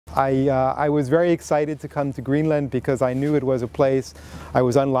I was very excited to come to Greenland because I knew it was a place I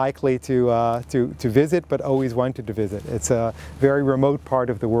was unlikely to visit, but always wanted to visit. It's a very remote part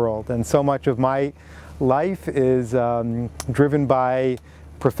of the world, and so much of my life is driven by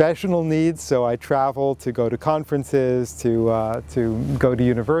professional needs, so I travel to go to conferences, to go to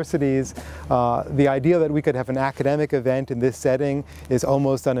universities. The idea that we could have an academic event in this setting is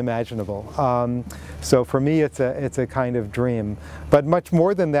almost unimaginable. So for me it's a kind of dream. But much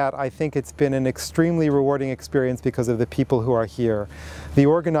more than that, I think it's been an extremely rewarding experience because of the people who are here. The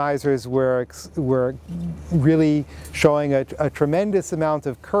organizers were really showing a tremendous amount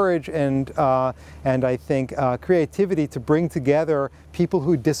of courage and I think creativity to bring together people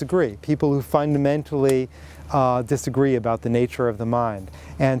who disagree, people who fundamentally disagree about the nature of the mind.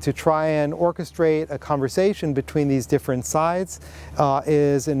 And to try and orchestrate a conversation between these different sides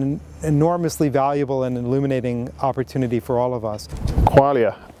is an enormously valuable and illuminating opportunity for all of us.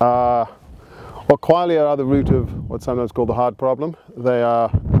 Qualia. Well, qualia are the root of what's sometimes called the hard problem. They are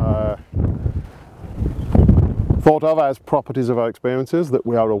thought of as properties of our experiences that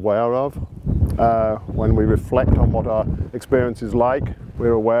we are aware of. When we reflect on what our experience is like,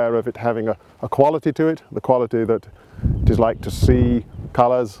 we're aware of it having a quality to it, the quality that it is like to see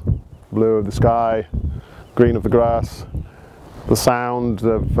colours, blue of the sky, green of the grass, the sound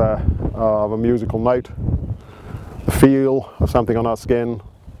of a musical note, the feel of something on our skin,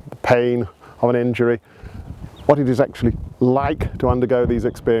 the pain of an injury, what it is actually like to undergo these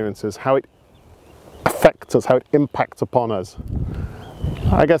experiences, how it affects us, how it impacts upon us.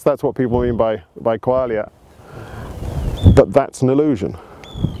 I guess that's what people mean by qualia, but that's an illusion.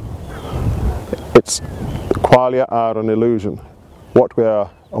 Qualia are an illusion. What we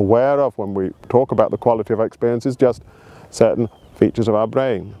are aware of when we talk about the quality of our experience is just certain features of our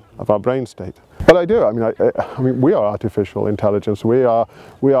brain state. But I do. I mean, we are artificial intelligence. We are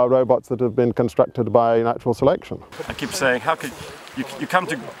robots that have been constructed by natural selection. I keep saying, how could you come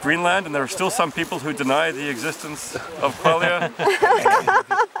to Greenland and there are still some people who deny the existence of qualia?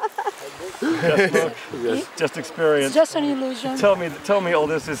 Just look, just experience. It's just an illusion. Tell me all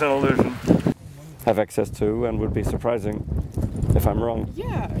this is an illusion. Have access to, and would be surprising if I'm wrong.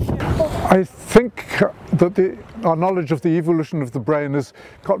 Yeah. I think that our knowledge of the evolution of the brain has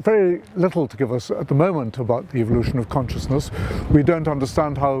got very little to give us at the moment about the evolution of consciousness. We don't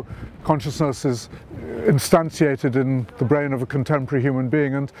understand how consciousness is instantiated in the brain of a contemporary human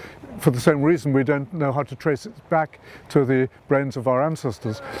being, and for the same reason we don't know how to trace it back to the brains of our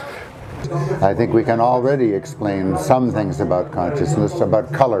ancestors. I think we can already explain some things about consciousness,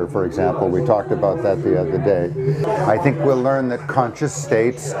 about color, for example. We talked about that the other day. I think we'll learn that conscious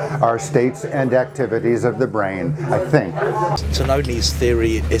states are states and activities of the brain, I think. Tononi's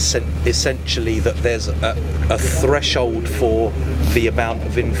theory is essentially that there's a threshold for the amount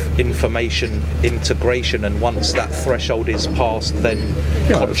of information integration, and once that threshold is passed, then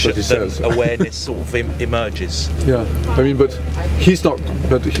awareness sort of emerges. Yeah, I mean, but he's not,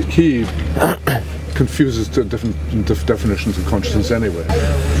 but he confuses the different definitions of consciousness anyway.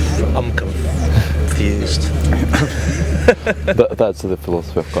 I'm confused. That's the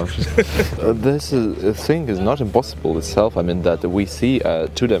philosophy of consciousness. This thing is not impossible itself. I mean that we see a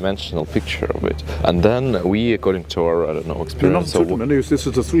two-dimensional picture of it, and then we, according to our experience.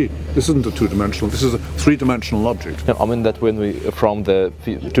 This isn't a two-dimensional. This is a three-dimensional object. No, I mean that when we, from the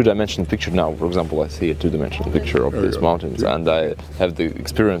two-dimensional picture now, for example, I see a two-dimensional picture of these mountains, and I have the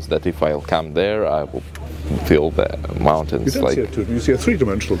experience that if I'll come there, I will feel the mountains. You don't see you see a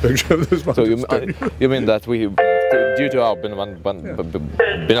three-dimensional picture of those mountains. So you mean that we, due to our binocular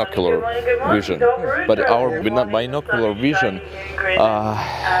vision, but our binocular vision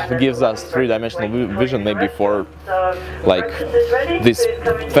gives us three-dimensional vision. Maybe for like this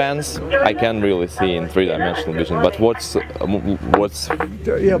fence, I can really see in three-dimensional vision. But what's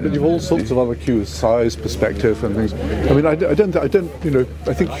yeah, but you've all sorts of other cues, size, perspective, and things. I mean, I don't, you know,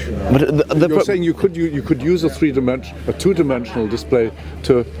 I think. But you're saying you could use a two-dimensional display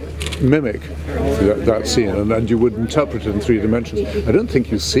to mimic that scene, and you would interpret it in three dimensions. I don't think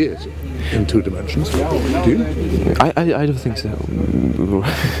you see it in two dimensions. Do you? I don't think so.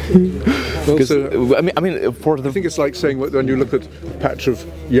 Well, so, I mean, for the. I think it's like saying when you look at a patch of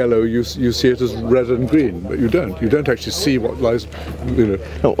yellow, you see it as red and green, but you don't. You don't actually see what lies. You know.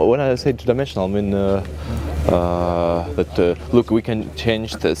 No, when I say two-dimensional, I mean that look, we can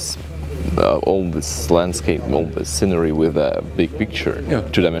change this. All this landscape, all this scenery with a big picture,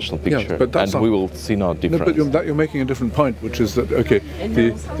 two-dimensional picture, and we will see no difference. No, but you're making a different point, which is that, okay,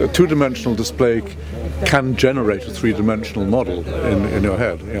 the two-dimensional display can generate a three-dimensional model in your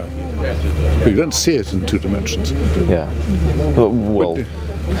head, but you don't see it in two dimensions. Yeah. Well,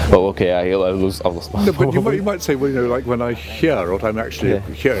 Well, okay, I lost my. No, but you might say, well, you know, like when I hear, what I'm actually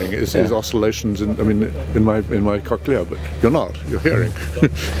hearing is oscillations in my cochlea, but you're not. You're hearing.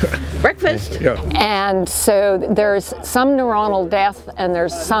 Breakfast. Yeah. And so there's some neuronal death, and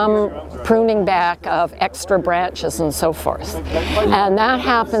there's some pruning back of extra branches and so forth. And that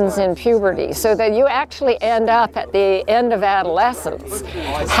happens in puberty, so that you actually end up at the end of adolescence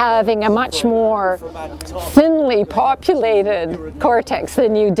having a much more thinly populated cortex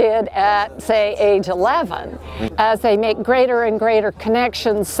than you did at, say, age 11. As they make greater and greater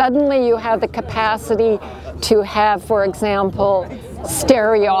connections, suddenly you have the capacity to have, for example,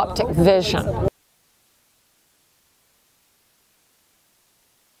 stereoptic vision.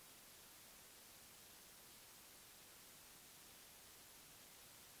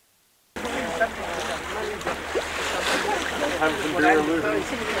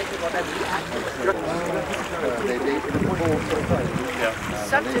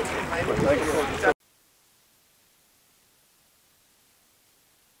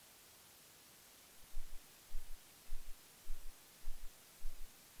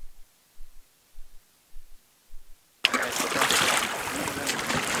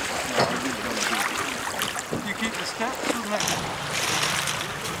 You keep the step?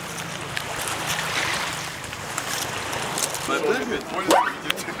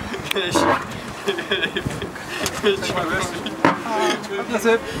 That's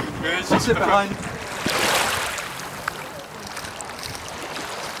it. Sit behind.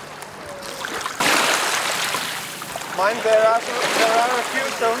 Mind there are a few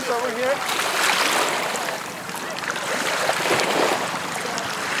stones over here.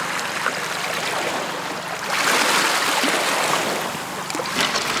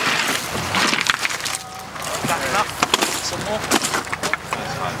 Some more?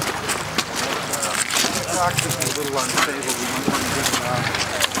 That's fine. The axis is a little unstable, we might want to get it out.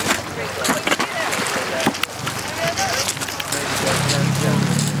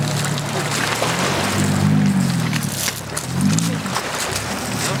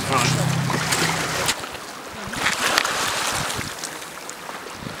 That's fine.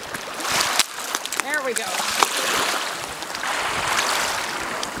 There we go.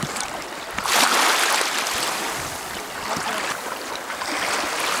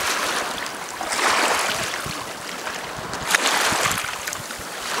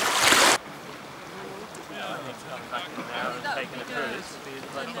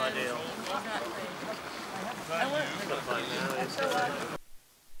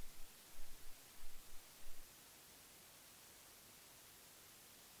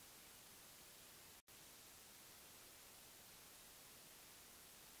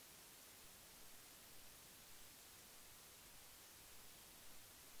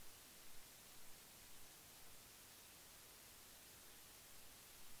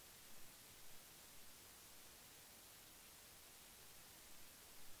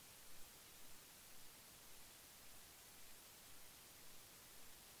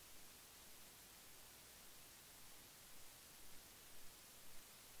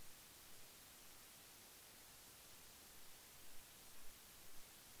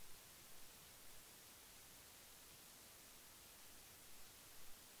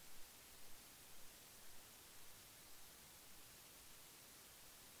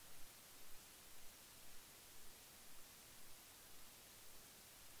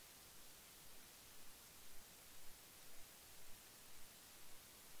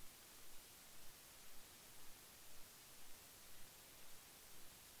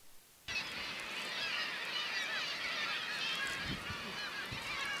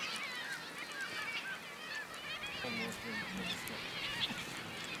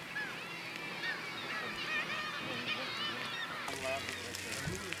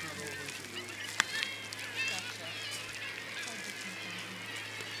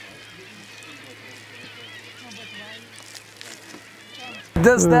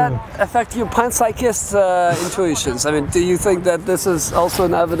 Does that affect your panpsychist intuitions? I mean, do you think that this is also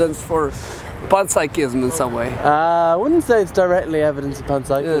an evidence for panpsychism in some way? I wouldn't say it's directly evidence of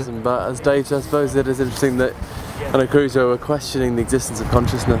panpsychism, but as data, I suppose it is interesting that on a cruise we're questioning the existence of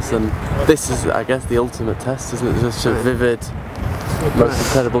consciousness, and this is, I guess, the ultimate test, isn't it? Just a vivid, most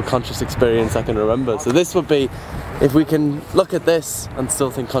incredible conscious experience I can remember. So this would be, if we can look at this and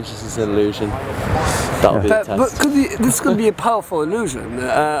still think consciousness is an illusion, that would be the test. But this could be a powerful illusion.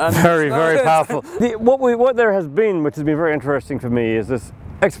 Very, very powerful. What there has been, which has been very interesting for me, is this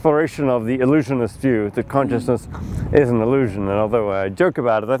exploration of the illusionist view that consciousness is an illusion. And although I joke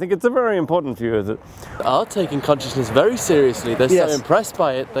about it, I think it's a very important view. That are taking consciousness very seriously. They're so impressed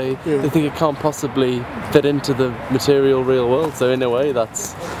by it, they think it can't possibly fit into the material real world. So in a way,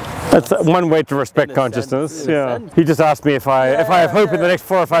 that's one way to respect consciousness. He just asked me if I have hope in the next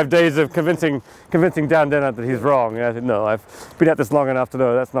 4 or 5 days of convincing Dan Dennett that he's wrong. And I said, no, I've been at this long enough to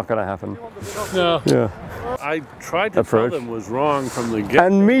know that's not going to happen. No. Yeah. I tried to tell them was wrong from the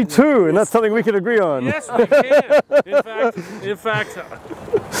get-go. And me too, and that's something we can agree on. Yes, we can. In fact,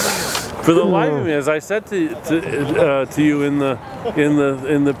 for the life of me, as I said to you in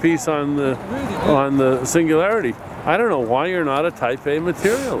the piece on the singularity, I don't know why you're not a Type A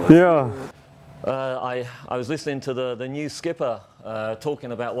materialist. Yeah. I was listening to the new skipper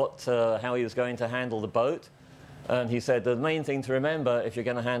talking about how he was going to handle the boat, and he said the main thing to remember if you're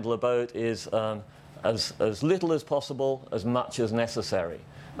going to handle a boat is as little as possible, as much as necessary.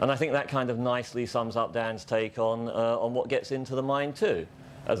 And I think that kind of nicely sums up Dan's take on what gets into the mind too.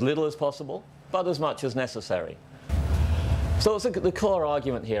 As little as possible, but as much as necessary. So what's the core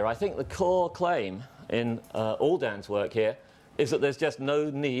argument here? I think the core claim in all Dan's work here is that there's just no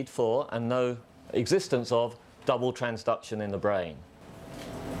need for and no existence of double transduction in the brain.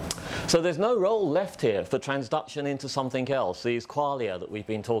 So there's no role left here for transduction into something else, these qualia that we've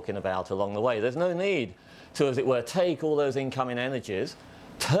been talking about along the way. There's no need to, as it were, take all those incoming energies,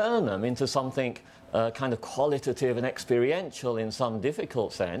 turn them into something kind of qualitative and experiential in some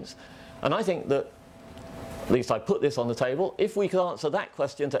difficult sense. And I think that, at least I put this on the table, if we could answer that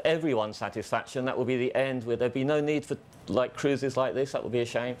question to everyone's satisfaction, that would be the end. There'd be no need for cruises like this. That would be a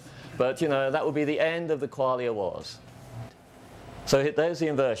shame. But, you know, that would be the end of the qualia wars. So there's the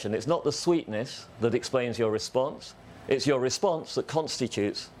inversion. It's not the sweetness that explains your response. It's your response that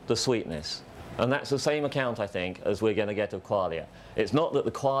constitutes the sweetness. And that's the same account, I think, as we're going to get of qualia. It's not that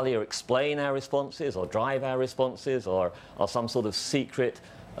the qualia explain our responses or drive our responses or are some sort of secret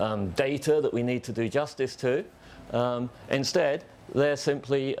data that we need to do justice to. Instead, they're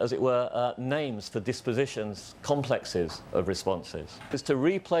simply, as it were, names for dispositions, complexes of responses. It's to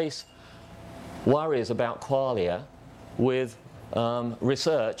replace worries about qualia with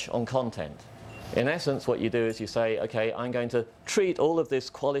research on content. In essence, what you do is you say, okay, I'm going to treat all of this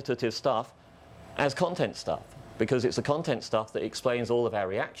qualitative stuff as content stuff, because it's the content stuff that explains all of our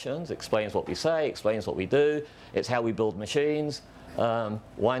reactions, explains what we say, explains what we do, it's how we build machines.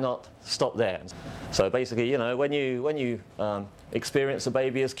 Why not stop there? So basically, you know, when you experience a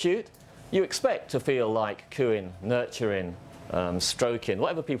baby as cute, you expect to feel like cooing, nurturing, stroking,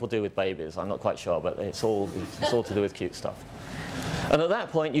 whatever people do with babies. I'm not quite sure, but it's all to do with cute stuff. And at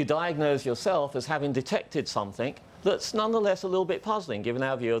that point, you diagnose yourself as having detected something that's nonetheless a little bit puzzling, given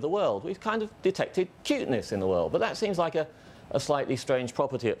our view of the world. We've kind of detected cuteness in the world, but that seems like a slightly strange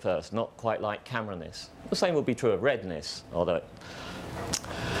property at first, not quite like cameranness. The same would be true of redness, although.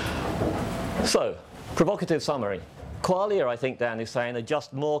 So, provocative summary. Qualia, I think Dan is saying, are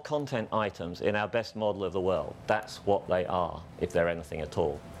just more content items in our best model of the world. That's what they are, if they're anything at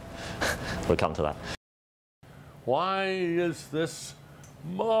all. We'll come to that. Why is this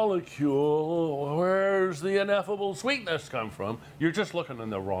molecule, where's the ineffable sweetness come from? You're just looking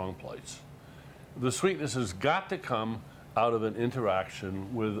in the wrong place. The sweetness has got to come out of an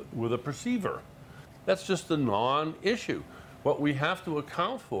interaction with a perceiver. That's just a non-issue. What we have to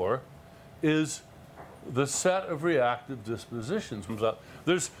account for is the set of reactive dispositions.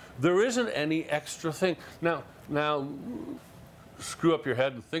 There isn't any extra thing. Now, screw up your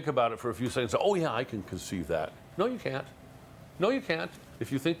head and think about it for a few seconds. Oh yeah, I can conceive that. No, you can't. No, you can't.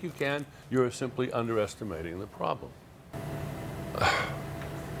 If you think you can, you're simply underestimating the problem.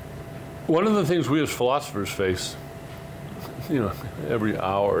 One of the things we as philosophers face, you know, every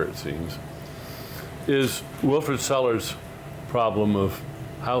hour it seems, is Wilfrid Sellers' problem of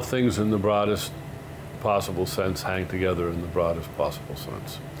how things in the broadest possible sense hang together in the broadest possible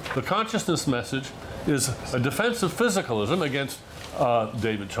sense. The consciousness message is a defense of physicalism against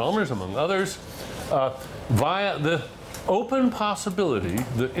David Chalmers, among others, via the open possibility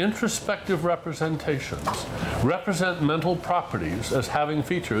that introspective representations represent mental properties as having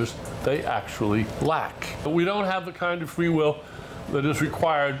features they actually lack. We don't have the kind of free will that is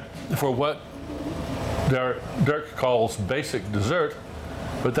required for what Dirk calls basic dessert,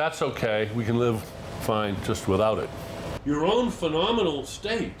 but that's okay. We can live fine just without it. Your own phenomenal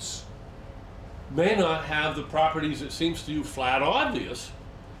states may not have the properties it seems to you flat obvious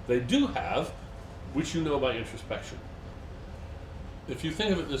they do have, which you know by introspection. If you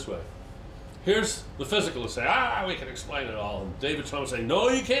think of it this way, here's the physicalists say, we can explain it all, and David Chalmers say, no,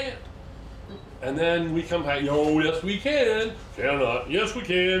 you can't. And then we come back, oh, yes we can, cannot, yes we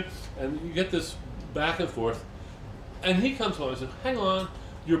can. And you get this back and forth. And he comes along and says, hang on,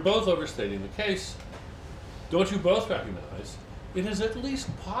 you're both overstating the case. Don't you both recognize it is at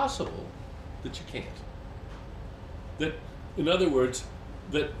least possible that you can't? That, in other words,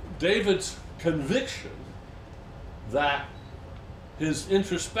 that David's conviction that his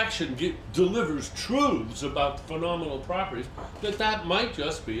introspection delivers truths about phenomenal properties, that might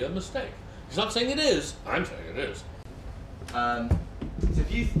just be a mistake. He's not saying it is, I'm saying it is. So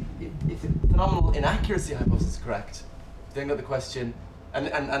if the phenomenal inaccuracy hypothesis is correct, then got the question,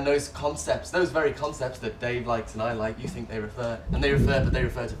 and those concepts, those very concepts that Dave likes and I like, you think they refer, but they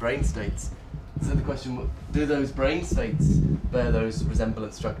refer to brain states. So the question, do those brain states bear those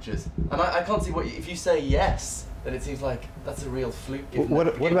resemblant structures? And I can't see if you say yes, then it seems like that's a real fluke. What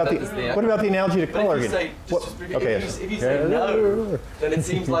about the analogy to color? If you say no, then it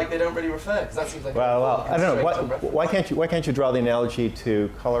seems like they don't really refer, because that seems like well, I don't know. Why can't you draw the analogy to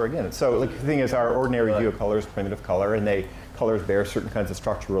color again? So like, the thing is, our ordinary view of color is primitive color, and colors bear certain kinds of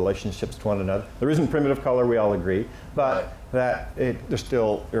structural relationships to one another. There isn't primitive color, we all agree, but there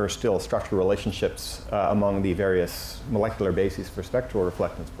are still structural relationships among the various molecular bases for spectral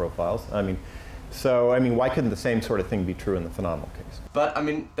reflectance profiles. Why couldn't the same sort of thing be true in the phenomenal case? But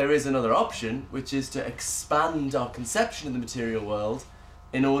there is another option, which is to expand our conception of the material world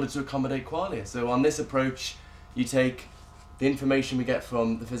in order to accommodate qualia. So on this approach, you take the information we get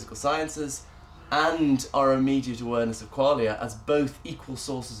from the physical sciences and our immediate awareness of qualia as both equal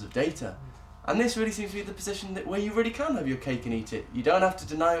sources of data. And this really seems to be the position where you really can have your cake and eat it. You don't have to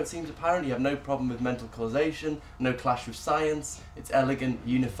deny what seems apparent. You have no problem with mental causation, no clash with science. It's elegant,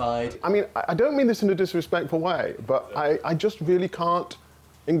 unified. I don't mean this in a disrespectful way, but I just really can't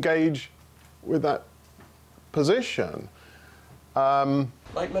engage with that position.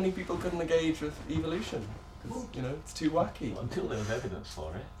 Like many people couldn't engage with evolution. It's too wacky. Until there was evidence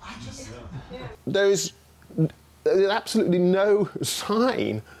for it. There's absolutely no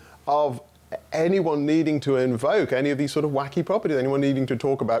sign of anyone needing to invoke any of these sort of wacky properties, anyone needing to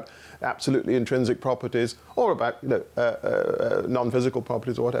talk about absolutely intrinsic properties or about non-physical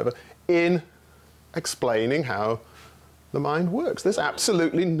properties or whatever in explaining how the mind works. There's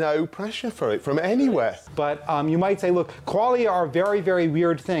absolutely no pressure for it from anywhere. But you might say, look, qualia are very, very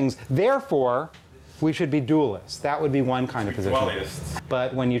weird things. Therefore, we should be dualists. That would be one kind of position.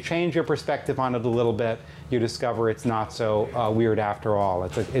 But when you change your perspective on it a little bit, you discover it's not so weird after all.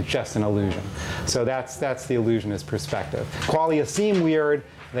 It's just an illusion. So that's the illusionist perspective. Qualia seem weird.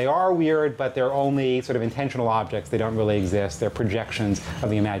 They are weird, but they're only sort of intentional objects. They don't really exist. They're projections of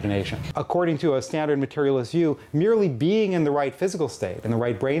the imagination. According to a standard materialist view, merely being in the right physical state, in the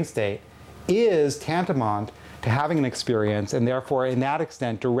right brain state, is tantamount to having an experience, and therefore, in that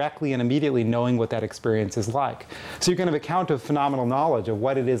extent, directly and immediately knowing what that experience is like. So you can have a count of phenomenal knowledge of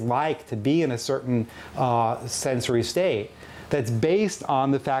what it is like to be in a certain sensory state that's based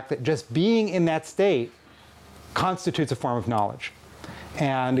on the fact that just being in that state constitutes a form of knowledge.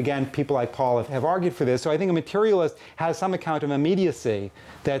 And again, people like Paul have argued for this. So I think a materialist has some account of immediacy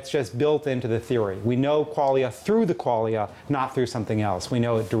that's just built into the theory. We know qualia through the qualia, not through something else. We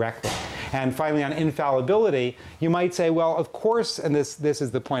know it directly. And finally, on infallibility, you might say, well, of course, and this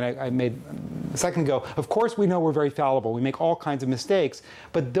is the point I made a second ago, of course we know we're very fallible. We make all kinds of mistakes.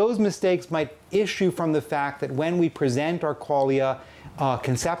 But those mistakes might issue from the fact that when we present our qualia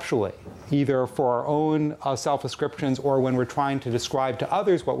conceptually, either for our own self-ascriptions or when we're trying to describe to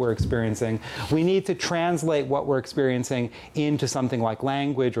others what we're experiencing, we need to translate what we're experiencing into something like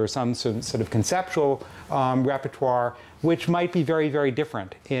language or some sort of conceptual repertoire, which might be very, very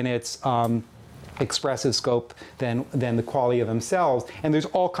different in its expressive scope than the qualia themselves. And there's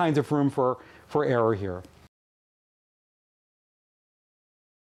all kinds of room for error here.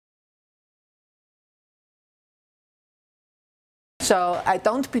 So I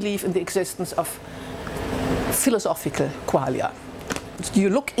don't believe in the existence of philosophical qualia. You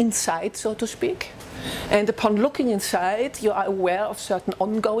look inside, so to speak, and upon looking inside, you are aware of certain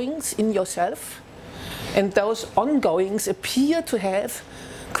ongoings in yourself, and those ongoings appear to have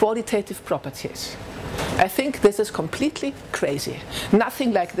qualitative properties. I think this is completely crazy.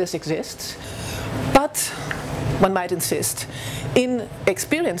 Nothing like this exists, but one might insist, in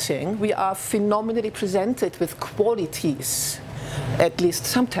experiencing, we are phenomenally presented with qualities, at least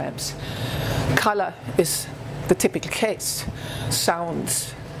sometimes. Color is the typical case.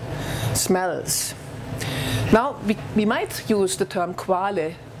 Sounds, smells. Now, we might use the term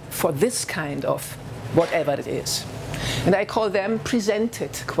quale for this kind of whatever it is. And I call them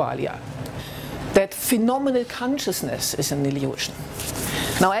presented qualia. That phenomenal consciousness is an illusion.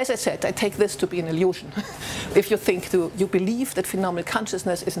 Now, as I said, I take this to be an illusion. If you believe that phenomenal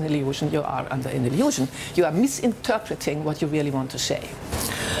consciousness is an illusion, you are under an illusion. You are misinterpreting what you really want to say.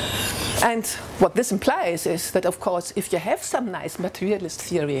 And what this implies is that, of course, if you have some nice materialist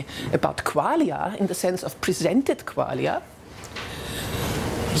theory about qualia, in the sense of presented qualia,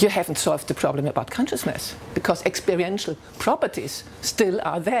 you haven't solved the problem about consciousness, because experiential properties still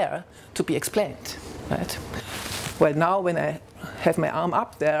are there to be explained, right? Well, now when I have my arm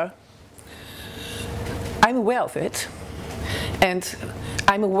up there, I'm aware of it, and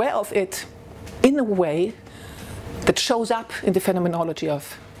I'm aware of it in a way that shows up in the phenomenology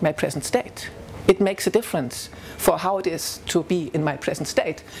of my present state. It makes a difference for how it is to be in my present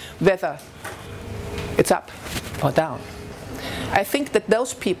state, whether it's up or down. I think that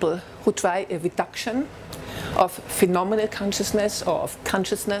those people who try a reduction of phenomenal consciousness or of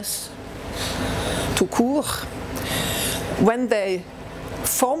consciousness tout court, when they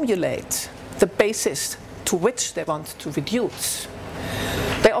formulate the basis to which they want to reduce,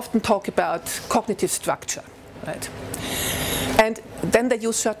 they often talk about cognitive structure, right? And then they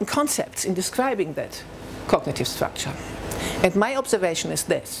use certain concepts in describing that cognitive structure. And my observation is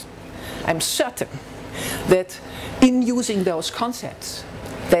this: I'm certain that in using those concepts,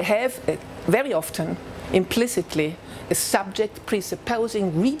 they have very often implicitly a subject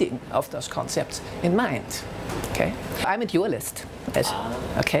presupposing reading of those concepts in mind. Okay? I'm a dualist,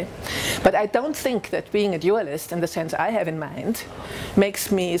 okay? But I don't think that being a dualist, in the sense I have in mind,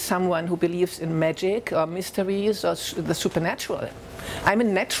 makes me someone who believes in magic or mysteries or the supernatural. I'm a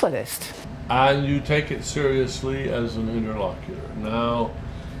naturalist. And you take it seriously as an interlocutor.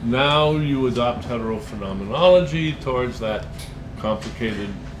 Now you adopt heterophenomenology towards that complicated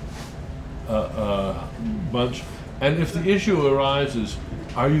bunch. And if the issue arises,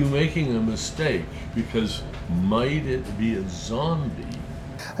 are you making a mistake? Because might it be a zombie?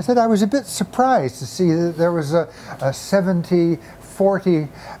 I said I was a bit surprised to see that there was a 70-40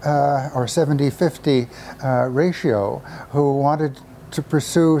 or 70-50 ratio who wanted to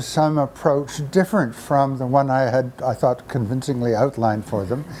pursue some approach different from the one I thought, convincingly outlined for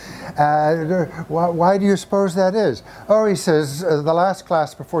them. Why do you suppose that is? Oh, he says, the last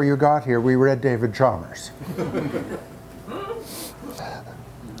class before you got here, we read David Chalmers.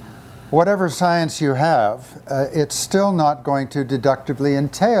 Whatever science you have, it's still not going to deductively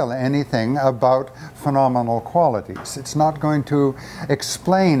entail anything about phenomenal qualities. It's not going to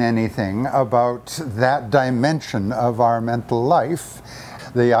explain anything about that dimension of our mental life.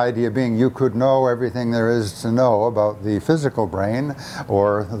 The idea being you could know everything there is to know about the physical brain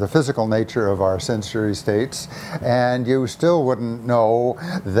or the physical nature of our sensory states, and you still wouldn't know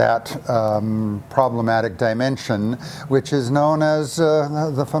that problematic dimension which is known as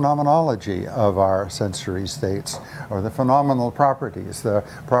the phenomenology of our sensory states, or the phenomenal properties, the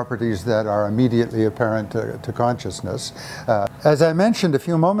properties that are immediately apparent to consciousness. As I mentioned a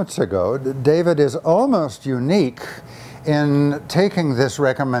few moments ago, David is almost unique in taking this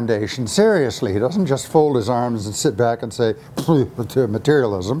recommendation seriously. He doesn't just fold his arms and sit back and say, to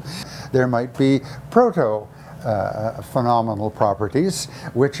materialism. There might be proto-phenomenal properties,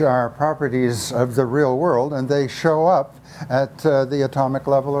 which are properties of the real world, and they show up at the atomic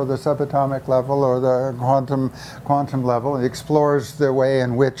level or the subatomic level or the quantum level. It explores the way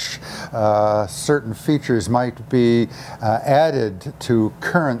in which certain features might be added to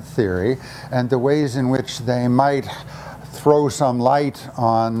current theory, and the ways in which they might throw some light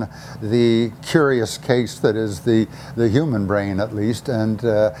on the curious case that is the human brain, at least, and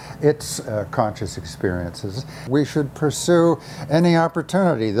its conscious experiences. We should pursue any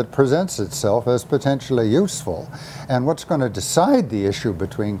opportunity that presents itself as potentially useful. And what's going to decide the issue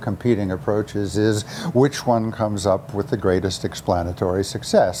between competing approaches is which one comes up with the greatest explanatory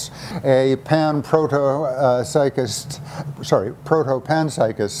success. A pan-proto-psychist,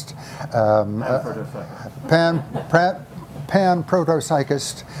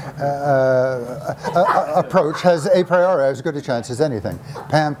 pan-proto-psychist approach has a priori as good a chance as anything.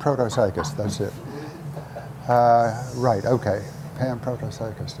 Pan-proto-psychist, that's it. Right, okay.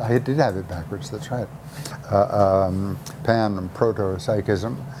 Pan-proto-psychist. I did have it backwards, that's right.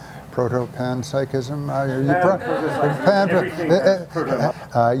 Pan-proto-psychism. Proto-panpsychism?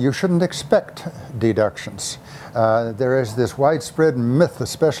 You shouldn't expect deductions. There is this widespread myth,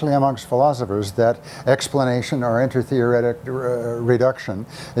 especially amongst philosophers, that explanation or intertheoretic reduction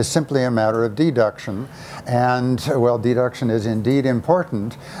is simply a matter of deduction. And, well, deduction is indeed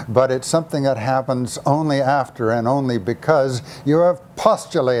important, but it's something that happens only after and only because you have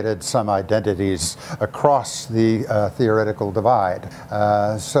postulated some identities across the theoretical divide.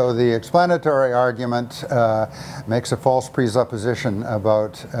 So the explanatory argument makes a false presupposition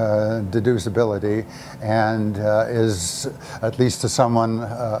about deducibility and is, at least to someone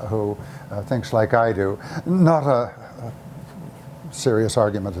who thinks like I do, not a serious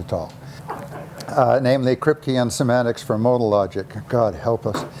argument at all. Namely Kripkean semantics for modal logic. God help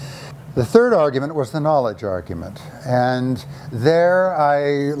us. The third argument was the knowledge argument, and there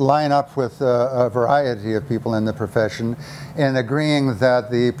I line up with a variety of people in the profession in agreeing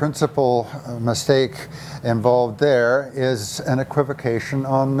that the principal mistake involved there is an equivocation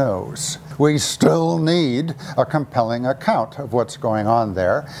on nose. We still need a compelling account of what's going on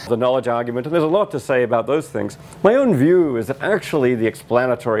there. The knowledge argument, and there's a lot to say about those things. My own view is that actually the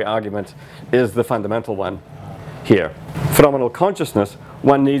explanatory argument is the fundamental one here. Phenomenal consciousness,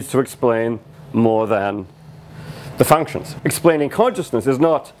 one needs to explain more than the functions. Explaining consciousness is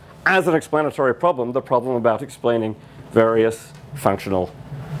not, as an explanatory problem, the problem about explaining various functional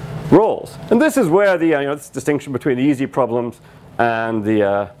roles. And this is where the this distinction between the easy problems and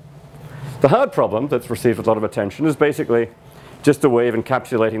the hard problem that's received a lot of attention is basically just a way of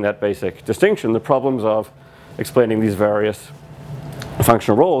encapsulating that basic distinction, the problems of explaining these various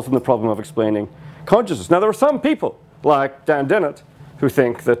functional roles and the problem of explaining consciousness. Now there are some people, like Dan Dennett, who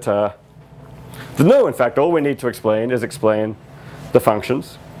think that, no, in fact, all we need to explain is explain the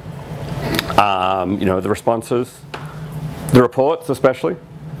functions, the responses, the reports especially,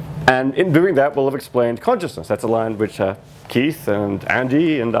 and in doing that we'll have explained consciousness. That's a line which Keith and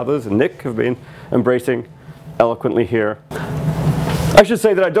Andy and others and Nick have been embracing eloquently here. I should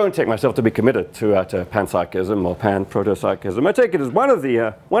say that I don't take myself to be committed to panpsychism or pan-proto-psychism. I take it as one of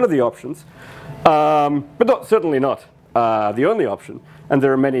the options, but certainly not the only option. And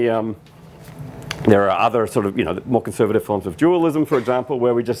there are many, there are other sort of, more conservative forms of dualism, for example,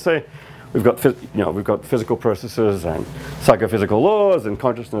 where we just say we've got physical processes and psychophysical laws and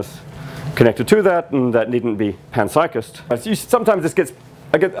consciousness connected to that, and that needn't be panpsychist. Sometimes this gets,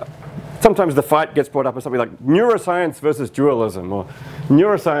 sometimes the fight gets brought up as something like neuroscience versus dualism or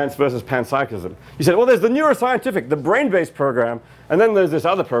neuroscience versus panpsychism. You say, well, there's the neuroscientific, the brain-based program, and then there's this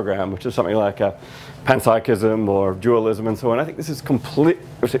other program, which is something like panpsychism or dualism and so on. I think this is completely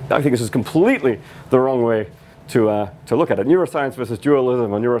the wrong way to look at it. Neuroscience versus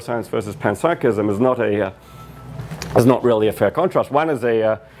dualism or neuroscience versus panpsychism is not really a fair contrast. One is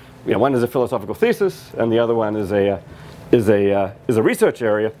a philosophical thesis, and the other one is a research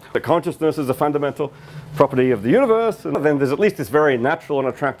area. That consciousness is a fundamental property of the universe, and then there's at least this very natural and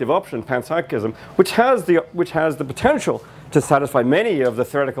attractive option, panpsychism, which has the potential to satisfy many of the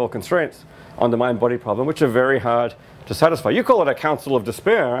theoretical constraints on the mind-body problem, which are very hard to satisfy. You call it a council of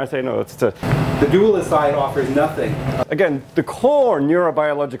despair. I say no, it's the dualist side offers nothing. Again, the core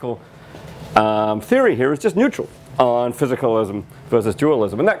neurobiological theory here is just neutral on physicalism versus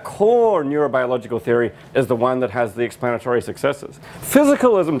dualism. And that core neurobiological theory is the one that has the explanatory successes.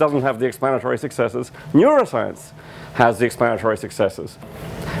 Physicalism doesn't have the explanatory successes. Neuroscience has the explanatory successes.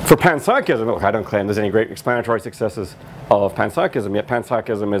 For panpsychism, look, I don't claim there's any great explanatory successes of panpsychism, yet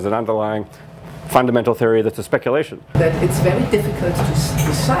panpsychism is an underlying fundamental theory that's a speculation. That it's very difficult to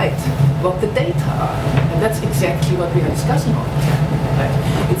decide what the data are, and that's exactly what we are discussing all the time. Right?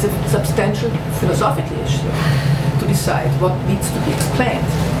 It's a substantial philosophical issue to decide what needs to be explained.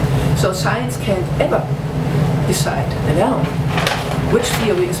 So science can't ever decide alone which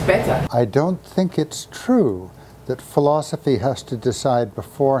theory is better. I don't think it's true that philosophy has to decide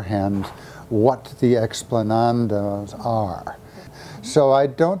beforehand what the explanandos are. So I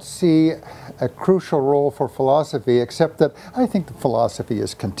don't see a crucial role for philosophy, except that I think that philosophy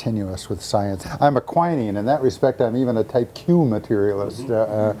is continuous with science. I'm a Quinian. In that respect, I'm even a type Q materialist.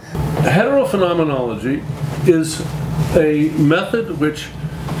 Heterophenomenology is a method which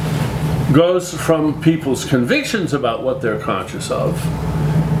goes from people's convictions about what they're conscious of,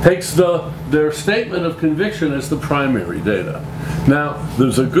 takes their statement of conviction as the primary data. Now,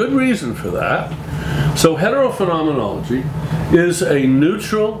 there's a good reason for that. So heterophenomenology is a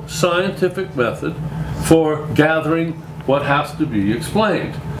neutral scientific method for gathering what has to be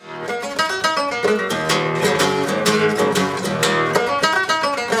explained.